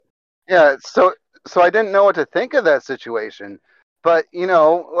Yeah, so I didn't know what to think of that situation. But,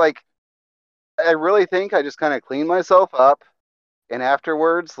 like I really think I just kind of cleaned myself up and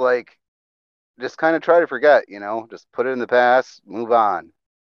afterwards like just kind of try to forget, just put it in the past, move on.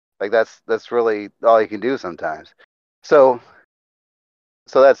 Like that's really all you can do sometimes. So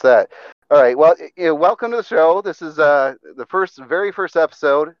so that's that. All right. Well, welcome to the show. This is the very first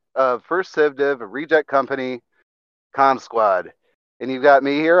episode of First Civ Div Reject Company Comm Squad, and you've got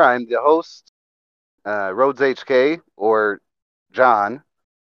me here. I'm the host, Rhodes HK, or John,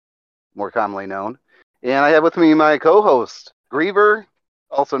 more commonly known, and I have with me my co-host Griever,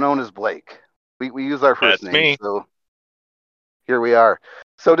 also known as Blake. We use our first That's names, me. so here we are.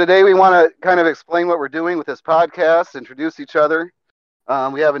 So today we want to kind of explain what we're doing with this podcast, introduce each other.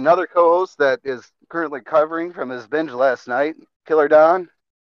 We have another co-host that is currently covering from his binge last night, Killer Don,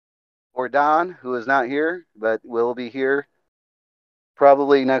 or Don, who is not here, but will be here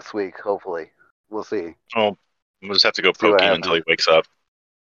probably next week, hopefully. We'll see. Oh, we'll just have to go See what poke him until happens. he wakes up.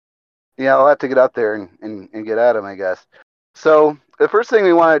 Yeah, I'll have to get up there and get at him, I guess. So the first thing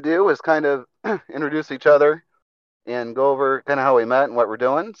we want to do is kind of introduce each other and go over kind of how we met and what we're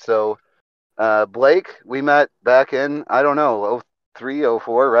doing. So Blake, we met back in, I don't know, 03,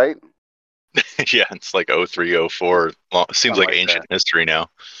 04, right? Yeah, it's like 03, 04. Well, it seems Something like like that. ancient history now.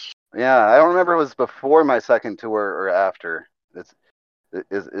 Yeah, I don't remember if it was before my second tour or after.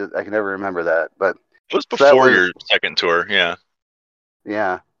 I can never remember that. But It was so that before was, your second tour, yeah.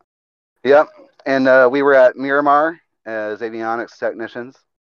 yeah. Yep. And we were at Miramar as avionics technicians.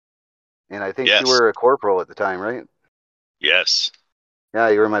 And I think you Yes. were a corporal at the time, right? Yes. Yeah,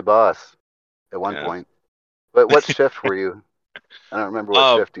 you were my boss at one Yeah. point. But what shift were you? I don't remember what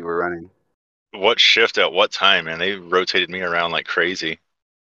Uh, shift you were running. what shift at what time, man? They rotated me around like crazy.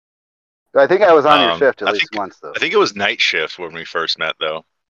 I think I was on your shift at I least think once, though. I think it was night shift when we first met, though.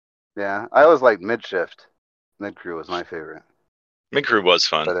 Yeah, I was like mid shift. Mid crew was my favorite. Mid crew was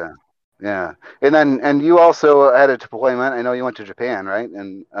fun. But yeah, and you also had a deployment. I know you went to Japan, right?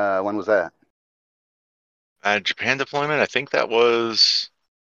 And when was that? Japan deployment. I think that was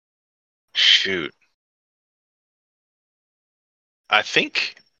shoot. I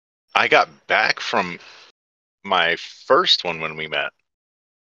think I got back from my first one when we met.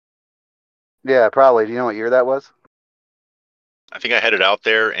 Yeah, probably. Do you know what year that was? I think I headed out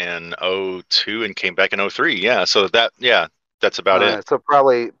there in '02 and came back in '03. Yeah, so that's about it. So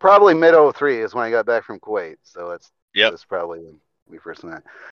probably mid '03 is when I got back from Kuwait. So Yep, that's probably when we first met.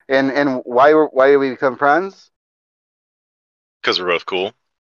 And why did we become friends? because we're both cool.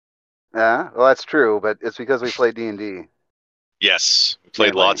 Yeah, well that's true, but it's because we played D&D Yes, we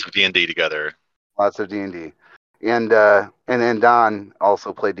played mainly, lots of D&D together. lots of D&D, and then Don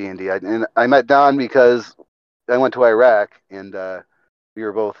also played D&D. And I met Don because I went to Iraq and we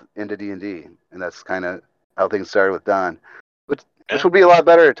were both into D&D, and that's kind of how things started with Don, which Yeah, would be a lot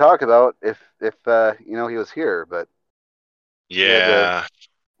better to talk about if he was here, but he had to yeah.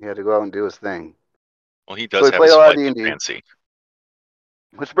 he had to go out and do his thing. Well, he So does we have played his a lot of flights D&D, fancy.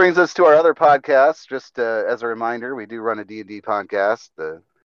 which brings us to our other podcast. Just as a reminder, we do run a D&D podcast, the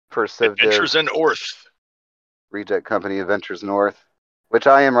First Civ Div Adventures in Orth. Reject Company Adventures North, which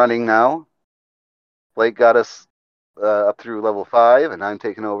I am running now. Blake got us up through level 5, and I'm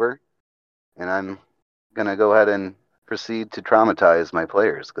taking over, and I'm gonna go ahead and proceed to traumatize my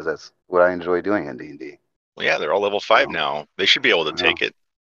players because that's what I enjoy doing in D&D. Well, yeah, they're all level 5 now. They should be able to Uh, take it.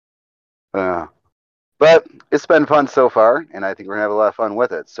 uh, but it's been fun so far, and I think we're gonna have a lot of fun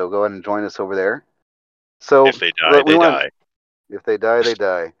with it. So go ahead and join us over there. So If they die, we they want, die. if they die, they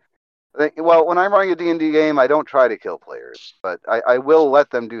die. Well, when I'm running a D&D game, I don't try to kill players, but I will let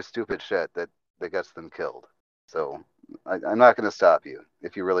them do stupid shit that gets them killed. So I'm not going to stop you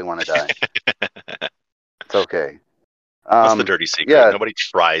if you really want to die. It's okay. That's the dirty secret. Yeah, Nobody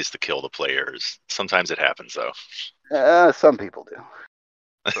tries to kill the players. Sometimes it happens, though. some people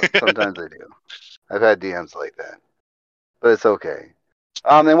do. Sometimes they do. I've had DMs like that, but it's okay.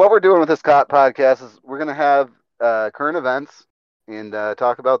 And what we're doing with this podcast is we're going to have current events and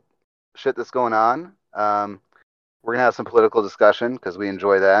talk about shit that's going on. We're going to have some political discussion because we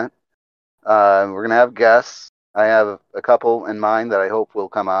enjoy that. We're going to have guests. I have a couple in mind that I hope will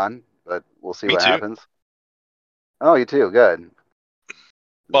come on, but we'll see Me what too. happens. Oh, you too. Good.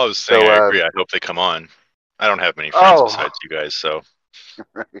 Well, I was saying So, I agree. I hope they come on. I don't have many friends oh, besides you guys, so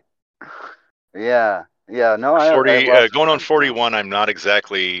yeah, yeah. No, I have 40 lots of going on friends now. 41. I'm not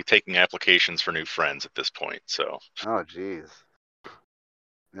exactly taking applications for new friends at this point. So Oh, geez.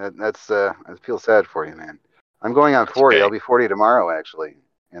 I feel sad for you, man. I'm going on that's 40. okay. I'll be 40 tomorrow, actually,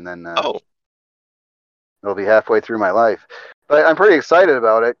 and then Oh, it'll be halfway through my life. But I'm pretty excited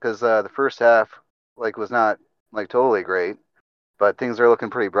about it because the first half like was not like totally great, but things are looking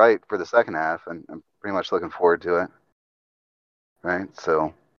pretty bright for the second half, and I'm pretty much looking forward to it. Right.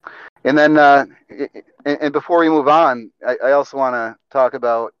 So, and then and before we move on, I also want to talk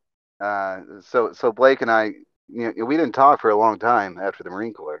about so Blake and I, we didn't talk for a long time after the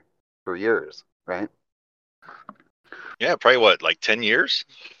Marine Corps for years, right? Yeah, probably what, like 10 years?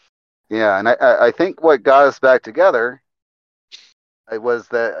 Yeah, and I think what got us back together it was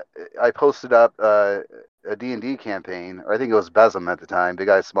that I posted up a D&D campaign, or I think it was Besem at the time, Big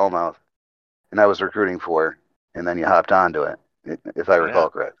Eye Smallmouth, and I was recruiting for, and then you hopped onto it, if I Oh yeah. recall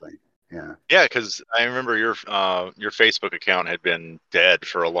correctly. Yeah, Yeah, because I remember your Facebook account had been dead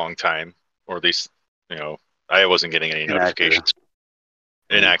for a long time, or at least, you know, I wasn't getting any inactive. notifications.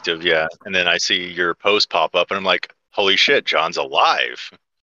 Yeah, Inactive, yeah. And then I see your post pop up, and I'm like, holy shit, John's alive.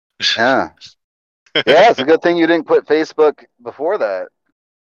 yeah, yeah. It's a good thing you didn't quit Facebook before that.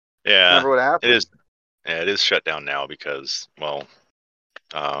 Yeah, Remember what it is. happened? Yeah, it is shut down now because, well,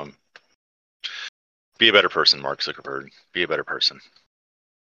 um, be a better person, Mark Zuckerberg. Be a better person.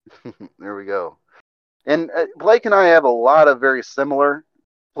 There we go. And Blake and I have a lot of very similar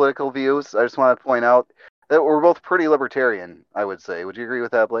political views. I just want to point out that we're both pretty libertarian, I would say. Would you agree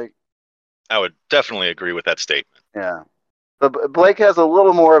with that, Blake? I would definitely agree with that statement. Yeah. But Blake has a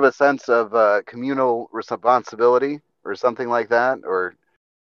little more of a sense of communal responsibility or something like that, or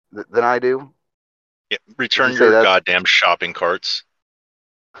than I do. Yeah, Would you return say your that's? goddamn shopping carts.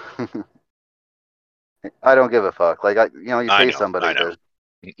 I don't give a fuck. Like you I pay know, I somebody know.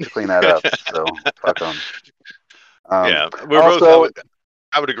 to clean that up, so fuck them. Yeah, we're both. Also,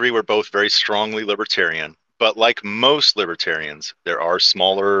 I would agree. We're both very strongly libertarian, but like most libertarians, there are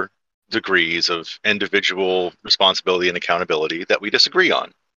smaller degrees of individual responsibility and accountability that we disagree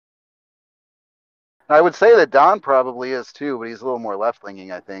on. I would say that Don probably is too, but he's a little more left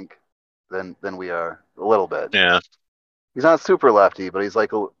leaning, I think, than we are a little bit. Yeah. He's not super lefty, but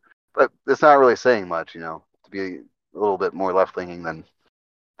but it's not really saying much, to be a little bit more left leaning than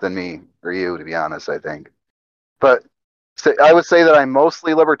me or you, to be honest. I think, but so I would say that I'm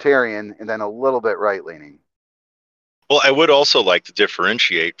mostly libertarian and then a little bit right leaning. Well, I would also like to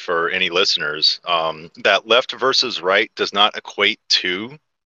differentiate for any listeners that left versus right does not equate to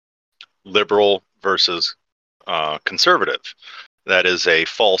liberal versus conservative. That is a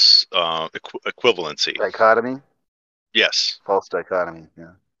false equivalency. Dichotomy, Yes. false dichotomy.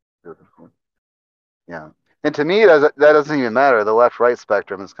 Yeah, yeah. And to me, that doesn't even matter. The left-right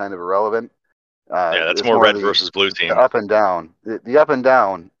spectrum is kind of irrelevant. Yeah, that's It's more more red versus blue the themed. up and down. The up and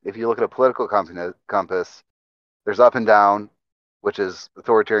down. If you look at a political compass, there's up and down, which is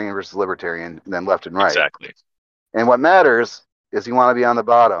authoritarian versus libertarian, and then left and right. Exactly. And what matters is you want to be on the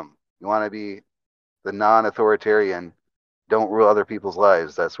bottom. You want to be the non-authoritarian. Don't rule other people's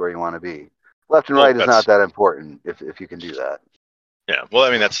lives. That's where you want to be. Left and Well, right is not that's that important if you can do that yeah. Well,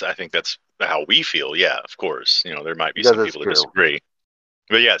 I mean, I think that's how we feel. Yeah, of course. You know, there might be because some it's people that true. disagree,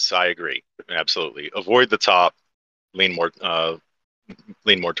 but yes, I agree. Absolutely. Avoid the top. Lean more.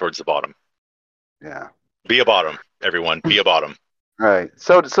 Lean more towards the bottom. Yeah. Be a bottom, everyone. Be a bottom. Right.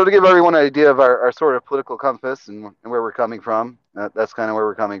 So to give everyone an idea of our sort of political compass and where we're coming from, that's kind of where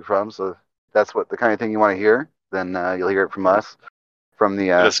we're coming from. So if that's what the kind of thing you want to hear, then you'll hear it from us, from the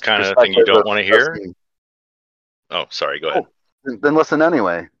This kind of thing you perspective don't of want to us hear. being. Oh, sorry. Go ahead. Oh, then listen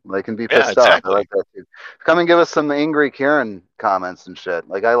anyway. Like and be Yeah, pissed off. I exactly. like that too. Come and give us some angry Karen comments and shit.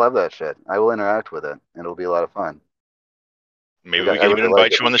 Like I love that shit. I will interact with it, and it'll be a lot of fun. Maybe Like we I can even really like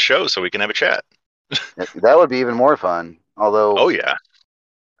invite it. you on the show so we can have a chat. That would be even more fun. Oh Although yeah,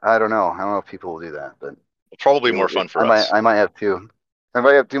 I don't know. I don't know if people will do that, but probably more fun I for might us. I might have too. I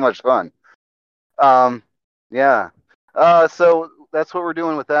might have too much fun. Um, yeah. So that's what we're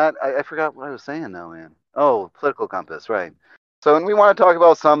doing with that. I forgot what I was saying now, man. Oh, political compass, right. So, and we want to talk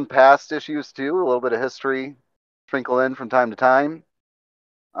about some past issues too, a little bit of history sprinkle in from time to time.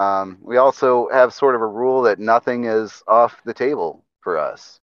 We also have sort of a rule that nothing is off the table for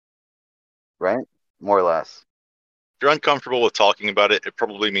us, right? More or less. If you're uncomfortable with talking about it, it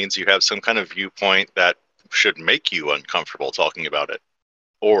probably means you have some kind of viewpoint that should make you uncomfortable talking about it,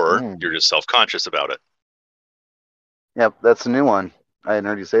 or you're Mm. just self-conscious about it. Yep, that's a new one. I hadn't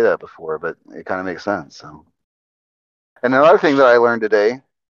heard you say that before, but it kind of makes sense. So, and another thing that I learned today,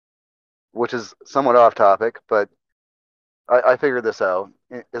 which is somewhat off topic, but I figured this out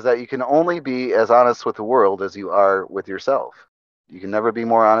is that you can only be as honest with the world as you are with yourself. You can never be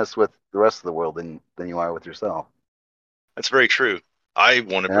more honest with the rest of the world than you are with yourself. That's very true. I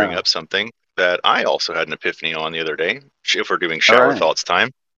want to bring Yeah. up something that I also had an epiphany on the other day. If we're doing All shower right. thoughts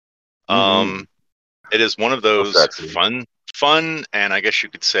time, Mm-hmm. um, it is one of So those sexy. fun and I guess you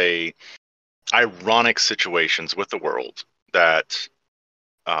could say ironic situations with the world that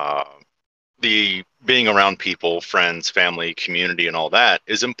uh, the being around people, friends, family, community, and all that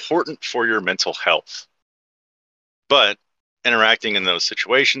is important for your mental health. But interacting in those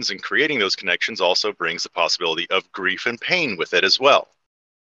situations and creating those connections also brings the possibility of grief and pain with it as well.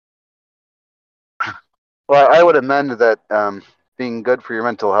 Well, I would amend that being good for your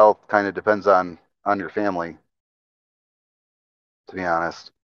mental health kind of depends on your family, to be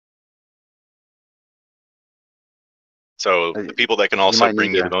honest. So the people that can You also might need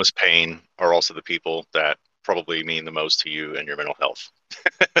bring you the to. most pain are also the people that probably mean the most to you and your mental health.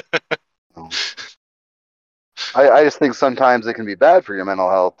 I just think sometimes it can be bad for your mental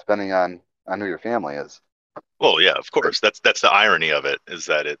health depending on who your family is. Well, yeah, of But course. That's the irony of it is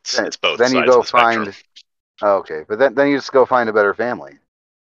that it's both then you sides of go the spectrum. find. Oh, okay, but then you just go find a better family.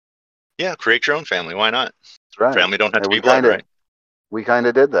 Yeah, create your own family. Why not? That's right. Family don't have And to be blood, right? we kind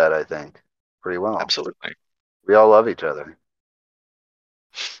of did that, I think, pretty well. Absolutely. We all love each other.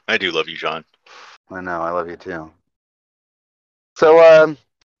 I do love you, John. I know. I love you too. So,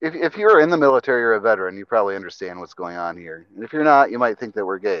 if you're in the military or a veteran, you probably understand what's going on here. And if you're not, you might think that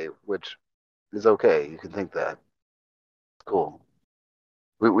we're gay, which is okay. You can think that. It's cool.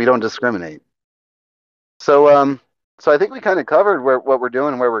 We don't discriminate. So, so I think we kind of covered what we're doing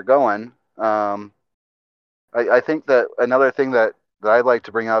and where we're going. I think that another thing that I'd like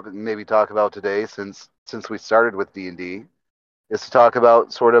to bring up and maybe talk about today, since we started with D&D, is to talk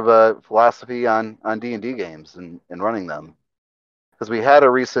about sort of a philosophy on D&D games and running them. Because we had a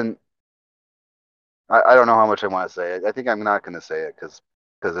recent, I don't know how much I want to say. I think I'm not going to say it because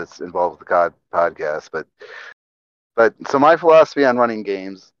it's involved with the COD podcast. But so my philosophy on running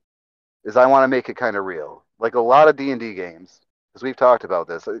games is I want to make it kind of real. Like a lot of D&D games, because we've talked about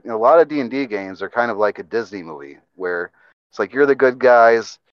this. You know, a lot of D&D games are kind of like a Disney movie where it's like you're the good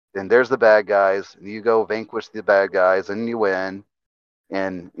guys and there's the bad guys and you go vanquish the bad guys and you win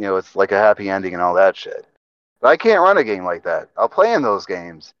and you know it's like a happy ending and all that shit. But I can't run a game like that. I'll play in those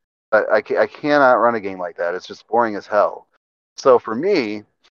games, but I cannot run a game like that. It's just boring as hell. So for me,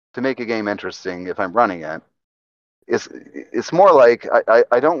 to make a game interesting, if I'm running it, it's more like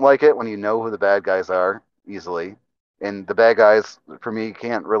I don't like it when you know who the bad guys are easily, and the bad guys for me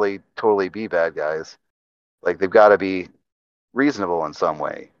can't really totally be bad guys. Like they've got to be reasonable in some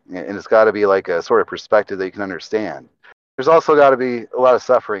way, and it's got to be like a sort of perspective that you can understand. There's also got to be a lot of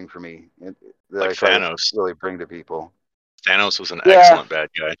suffering for me that Like I try to Thanos. really bring to people. Thanos was an Yeah, excellent bad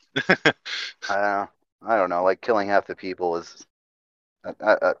guy. I I don't know. Like killing half the people is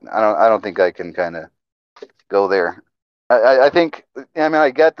I don't think I can kind of go there. I think I mean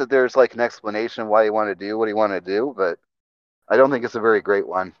I get that there's like an explanation why you want to do what you want to do, but I don't think it's a very great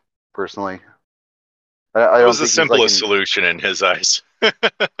one personally. I It don't was the think he's like simplest in solution in his eyes.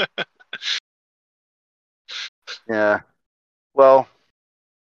 yeah. Well,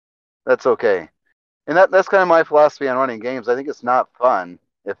 that's okay. And that's kind of my philosophy on running games. I think it's not fun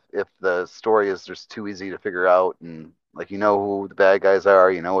if the story is just too easy to figure out and like you know who the bad guys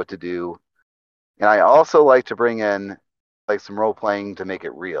are, you know what to do. And I also like to bring in like some role playing to make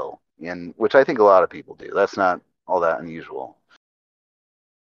it real, and which I think a lot of people do. That's not all that unusual.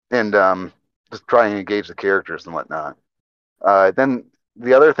 And just try and engage the characters and whatnot. Then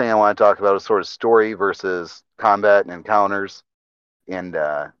the other thing I want to talk about is sort of story versus combat and encounters. And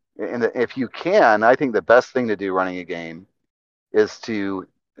if you can, I think the best thing to do running a game is to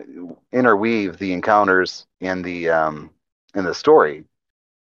interweave the encounters in the story,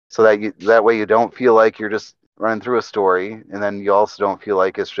 so that way you don't feel like you're just running through a story, and then you also don't feel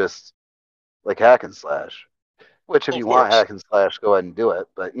like it's just like hack and slash. Which, if Well, of you want course. hack and slash, go ahead and do it.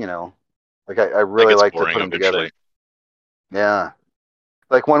 But you know, like I That really gets like to boring put them together. eventually. Yeah,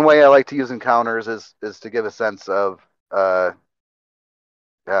 like one way I like to use encounters is to give a sense of uh,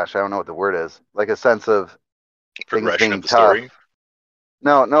 gosh, I don't know what the word is. Like a sense of things Progression of being the tough. story.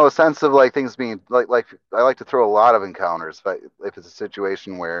 No, a sense of like things being like I like to throw a lot of encounters, but if it's a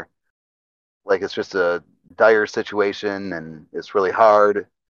situation where like it's just a dire situation and it's really hard,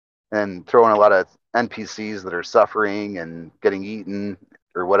 and throwing a lot of NPCs that are suffering and getting eaten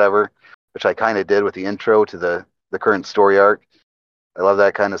or whatever, which I kind of did with the intro to the current story arc. I love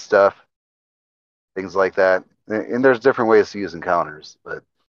that kind of stuff, things like that. And there's different ways to use encounters, but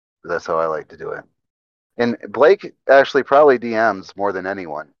that's how I like to do it. And Blake actually probably DMs more than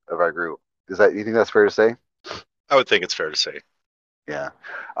anyone of our group. Is that you think that's fair to say? I would think it's fair to say. Yeah.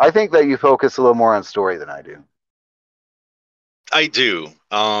 I think that you focus a little more on story than I do. I do.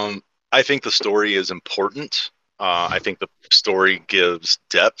 I think the story is important. I think the story gives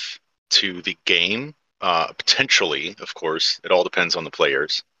depth to the game. Potentially, of course, it all depends on the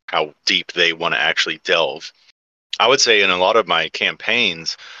players, how deep they want to actually delve. I would say in a lot of my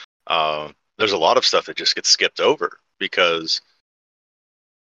campaigns, there's a lot of stuff that just gets skipped over because,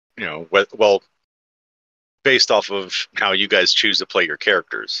 well, based off of how you guys choose to play your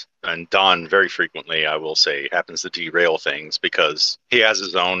characters. And Don, very frequently, I will say, happens to derail things because he has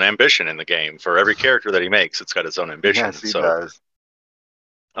his own ambition in the game. For every character that he makes, it's got its own Yes, ambition. he So, does.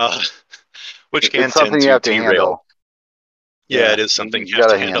 uh, which It's can something tend you to have to derail. handle. Yeah, Yeah, it is something you you have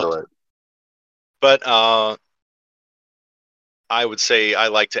got to to handle. handle it. But I would say I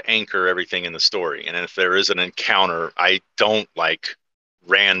like to anchor everything in the story. And if there is an encounter, I don't like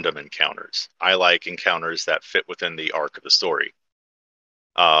random encounters. I like encounters that fit within the arc of the story.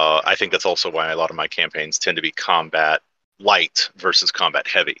 I think that's also why a lot of my campaigns tend to be combat light versus combat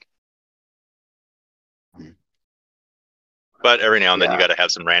heavy. Mhm. But every now and then you Yeah. got to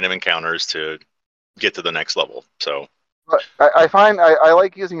have some random encounters to get to the next level. So But I find I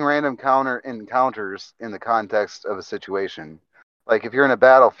like using random counter encounters in the context of a situation. Like if you're in a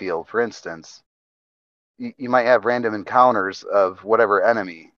battlefield, for instance, you might have random encounters of whatever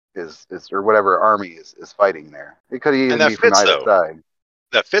enemy is or whatever army is fighting there. It could and even that be from fits either though. side.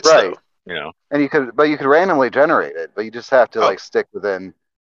 That fits Right. though. You know. And you could randomly generate it, but you just have to Oh like stick within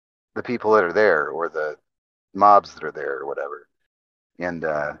the people that are there or the mobs that are there or whatever. And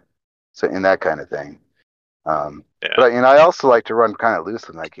so in that kind of thing. yeah But and I also like to run kind of loose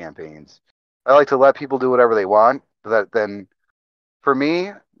with my campaigns. I like to let people do whatever they want. That then for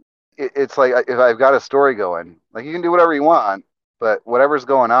me, it's like if I've got a story going, like you can do whatever you want, but whatever's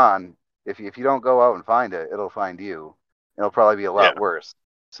going on, if you don't go out and find it, it'll find you. It'll probably be a yeah. lot worse.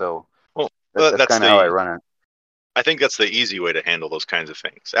 So Well, that's that's kind of how I the. run it. I think that's the easy way to handle those kinds of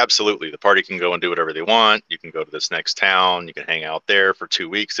things. Absolutely, the party can go and do whatever they want. You can go to this next town. You can hang out there for 2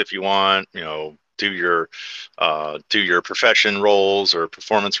 weeks if you want. Do your profession roles or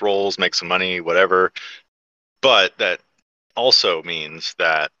performance roles, make some money, whatever. But that also means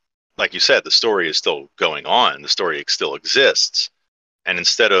that, like you said, the story is still going on. The story still exists. And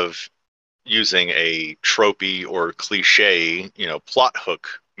instead of using a tropey or cliche, plot hook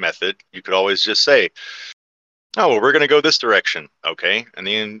method, you could always just say, "Oh, well, we're going to go this direction." Okay. And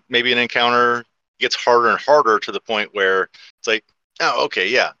then maybe an encounter gets harder and harder to the point where it's like, "Oh, okay,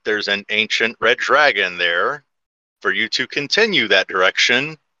 yeah, there's an ancient red dragon there. For you to continue that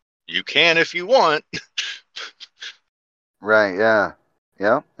direction, you can if you want." Right? Yeah.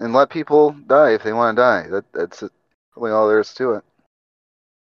 Yeah. And let people die if they want to die. That's really all there is to it.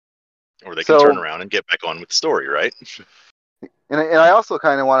 Or they can turn So around and get back on with the story, right? and I also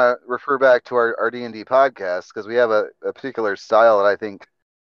kind of want to refer back to our D&D podcast because we have a particular style that I think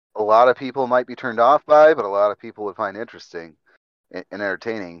a lot of people might be turned off by, but a lot of people would find interesting and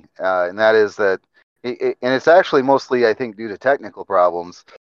entertaining. And that is that, and it's actually mostly, I think, due to technical problems.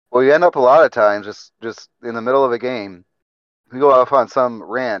 Well, you end up a lot of times just in the middle of a game, we go off on some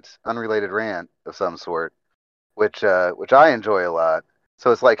rant, unrelated rant of some sort, which I enjoy a lot.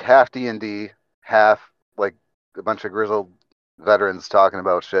 So it's like half D&D, half like a bunch of grizzled veterans talking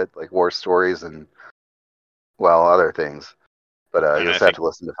about shit like war stories and well other things. But you And I just have think, to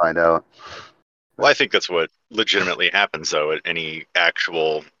listen to find out. well, But I think that's what legitimately happens though at any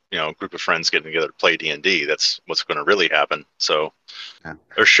actual, group of friends getting together to play D&D. That's what's going to really happen. So, yeah.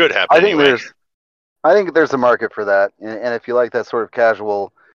 or should happen I think anyway. there's I think there's a market for that, and if you like that sort of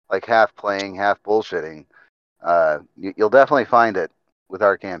casual, like half playing, half bullshitting, you'll definitely find it with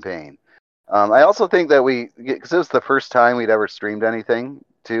our campaign. I also think that because it was the first time we'd ever streamed anything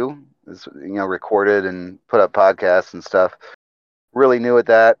too, recorded and put up podcasts and stuff. Really new at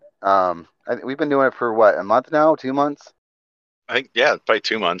that. We've been doing it for what, a month now, 2 months? I think, yeah, probably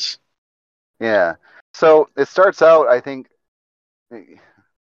 2 months. Yeah. So it starts out, I think,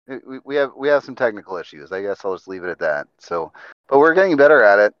 we have some technical issues. I guess I'll just leave it at that. So, but we're getting better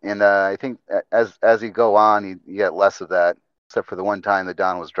at it, and I think as you go on, you get less of that, except for the one time that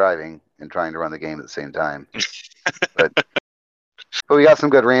Don was driving and trying to run the game at the same time. But but we got some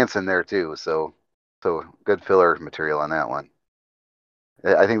good rants in there too. So good filler material on that one.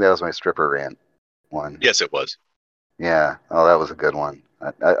 I think that was my stripper rant one. Yes, it was. Yeah. Oh, that was a good one.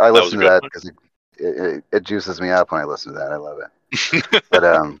 I That was a listen to good that one. because it juices me up when I listen to that. I love it.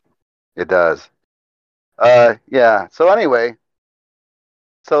 But it does. Yeah. So anyway,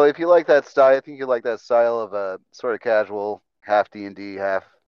 so if you like that style, I think you like that style of sort of casual, half D&D, half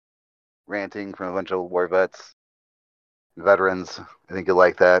ranting from a bunch of war veterans. I think you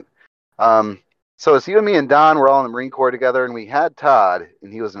like that. Um, so it's you and me and Don. We're all in the Marine Corps together, and we had Todd,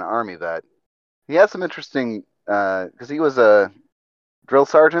 and he was an Army vet. He had some interesting because he was a drill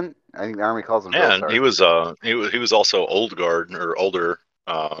sergeant. I think the Army calls him drill And he sergeant. was he was also old guard or older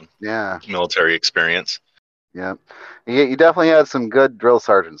Yeah, military experience. yeah. He definitely had some good drill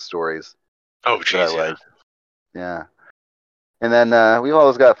sergeant stories Oh, that I geez, yeah. liked. Yeah. And then we've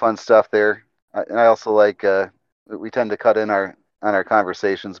always got fun stuff there. And I also like we tend to cut in our on our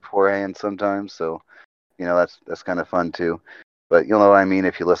conversations beforehand sometimes, so that's kind of fun too. But you'll know what I mean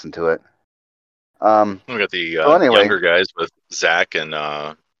if you listen to it. Um, We got the so anyway, younger guys with Zach and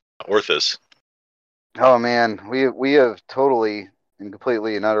Orthus. oh man, we have totally and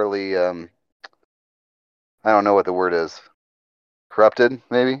completely and utterly I don't know what the word is. Corrupted,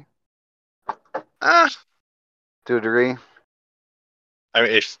 maybe Ah, to a degree. I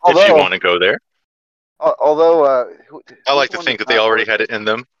mean, if you Although, want to go there, although, I who's like the to one think that's that they not already had Orthus? it in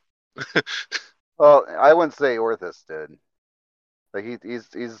them. Well, I wouldn't say Orthus did. Like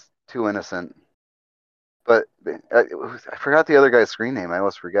he's too innocent. But I forgot the other guy's screen name. I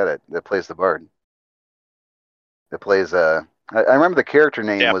always forget it. That plays the bard. That plays I remember the character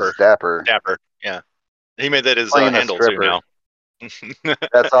name was Dapper, Dapper, Dapper, yeah. He made that his playing the handle too stripper. now.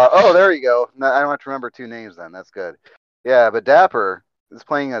 That's all. Oh, there you go. No, I don't have to remember two names then. That's good. Yeah, but Dapper is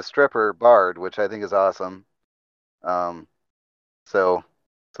playing a stripper bard, which I think is awesome. Um, so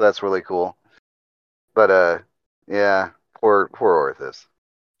so that's really cool. But yeah, poor Orthus.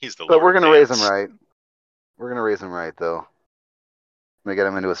 He's the But Lord we're of gonna raise him Dance. right. We're gonna raise him right though. We get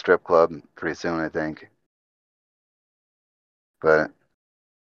him into a strip club pretty soon, I think. But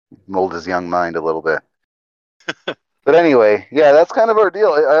mold his young mind a little bit. But anyway, yeah, that's kind of our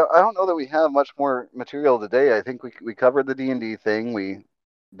deal. I don't know that we have much more material today. I think we covered the D&D thing. We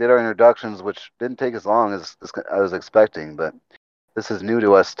did our introductions, which didn't take as long as I was expecting, but this is new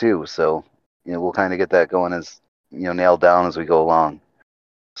to us too. So we'll kind of get that going as nailed down as we go along.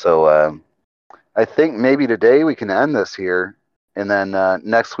 So I think maybe today we can end this here, and then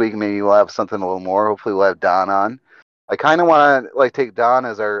next week maybe we'll have something a little more. Hopefully we'll have Don on. I kind of want to like take Don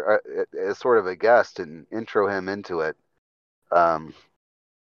as our as sort of a guest and intro him into it. Um,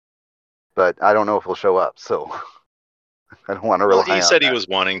 but I don't know if he'll show up, so I don't want to Well, rely he on said he that. was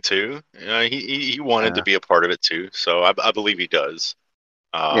wanting to. He wanted to Uh, be a part of it too, so I believe he does.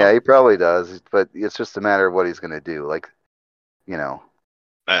 yeah, Um, he probably does, but it's just a matter of what he's going to do. Like, you know,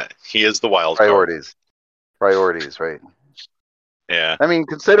 he is the wild card. priorities, priorities, right? Yeah. I mean,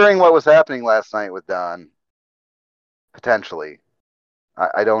 considering what was happening last night with Don, potentially,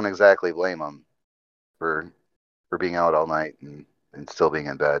 I don't exactly blame him for being out all night and still being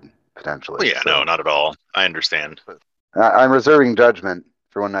in bed Well, potentially. yeah, no, So, not at all. I understand. but I'm reserving judgment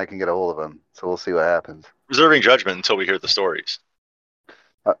for when I can get a hold of him. So we'll see what happens. Reserving judgment until we hear the stories.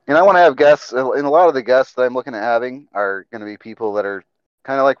 And I want to have guests, and a lot of the guests that I'm looking at having are going to be people that are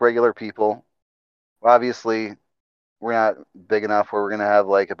kind of like regular people. Obviously, we're not big enough where we're going to have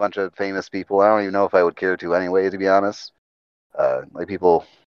like a bunch of famous people. I don't even know if I would care to anyway, to be honest. Like people,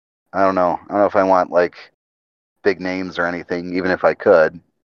 I don't know. I don't know if I want like big names or anything, even if I could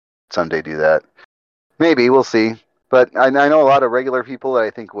someday do that. Maybe we'll see. But I know a lot of regular people that I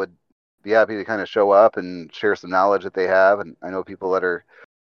think would be happy to kind of show up and share some knowledge that they have. And I know people that are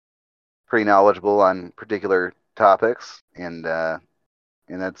pretty knowledgeable on particular topics, and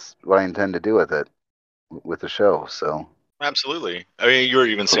that's what I intend to do with it, with the show. So Absolutely. I mean, you were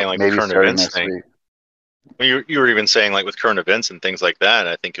even saying like the maybe current starting events next thing. week. You were even saying like with current events and things like that.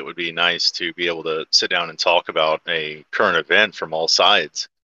 I think it would be nice to be able to sit down and talk about a current event from all sides.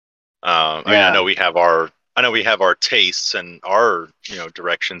 I mean, Yeah, I know we have our tastes and our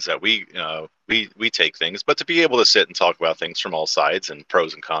directions that we take things, but to be able to sit and talk about things from all sides and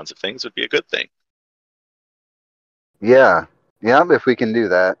pros and cons of things would be a good thing. yeah, yeah. If we can do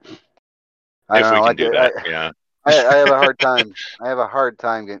that, I If don't we know. can Like do that, yeah. I have a hard time. I have a hard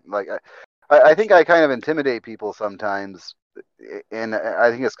time getting like I think I kind of intimidate people sometimes, and I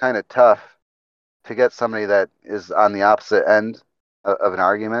think it's kind of tough to get somebody that is on the opposite end of an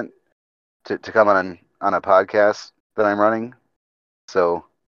argument to come on a podcast that I'm running. So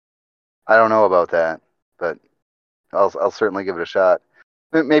I don't know about that, but I'll certainly give it a shot.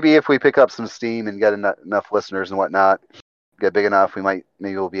 Maybe if we pick up some steam and get enough listeners and whatnot, get big enough, maybe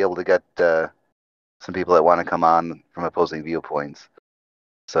we'll be able to get some people that want to come on from opposing viewpoints.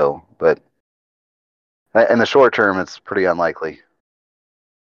 So, but in the short term, it's pretty unlikely.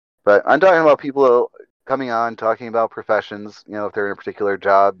 But I'm talking about people coming on talking about professions. If they're in a particular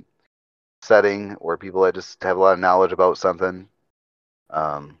job setting or people that just have a lot of knowledge about something,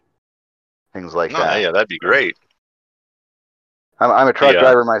 um, things like No, that. yeah, that'd be So great. I'm a The truck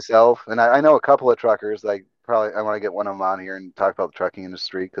driver myself, and I know a couple of truckers. I want to get one of them on here and talk about the trucking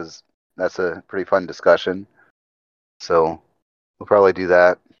industry because that's a pretty fun discussion. So We'll probably do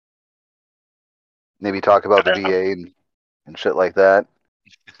that. Maybe talk about the I, VA and shit like that.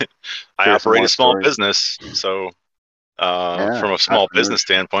 I Share some operate a more small stories. business, so Yeah, from a small business entrepreneurship.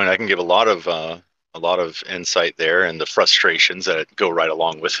 standpoint, I can give a lot of insight there and the frustrations that go right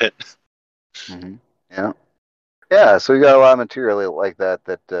along with it. Hmm. Yeah, yeah. So we got a lot of material like that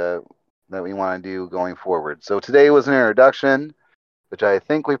we want to do going forward. So today was an introduction, which I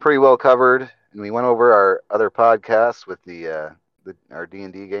think we pretty well covered, and we went over our other podcasts with our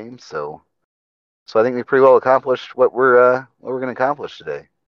D&D games. So I think we pretty well accomplished what we're going to accomplish today.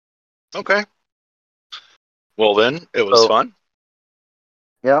 Okay. Well, then it was So fun.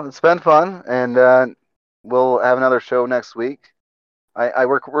 yeah, it's been fun, and we'll have another show next week.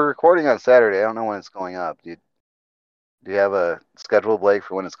 We're recording on Saturday. I don't know when it's going up. Do you have a schedule, Blake,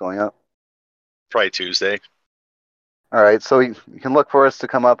 for when it's going up? Probably Tuesday. All right, so you can look for us to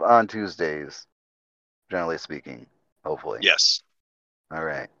come up on Tuesdays, generally speaking. Hopefully. Yes. All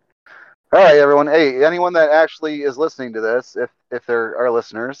right. All right, everyone. Hey, anyone that actually is listening to this, if there are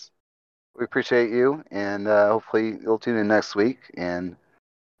listeners, we appreciate you, and hopefully you'll tune in next week, and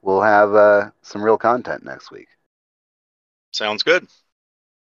we'll have some real content next week. Sounds good.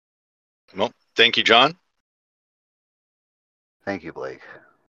 Well, thank you, John. Thank you, Blake.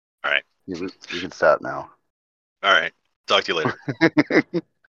 All right. We can stop now. All right. Talk to you later.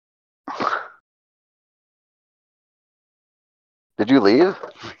 Did you leave?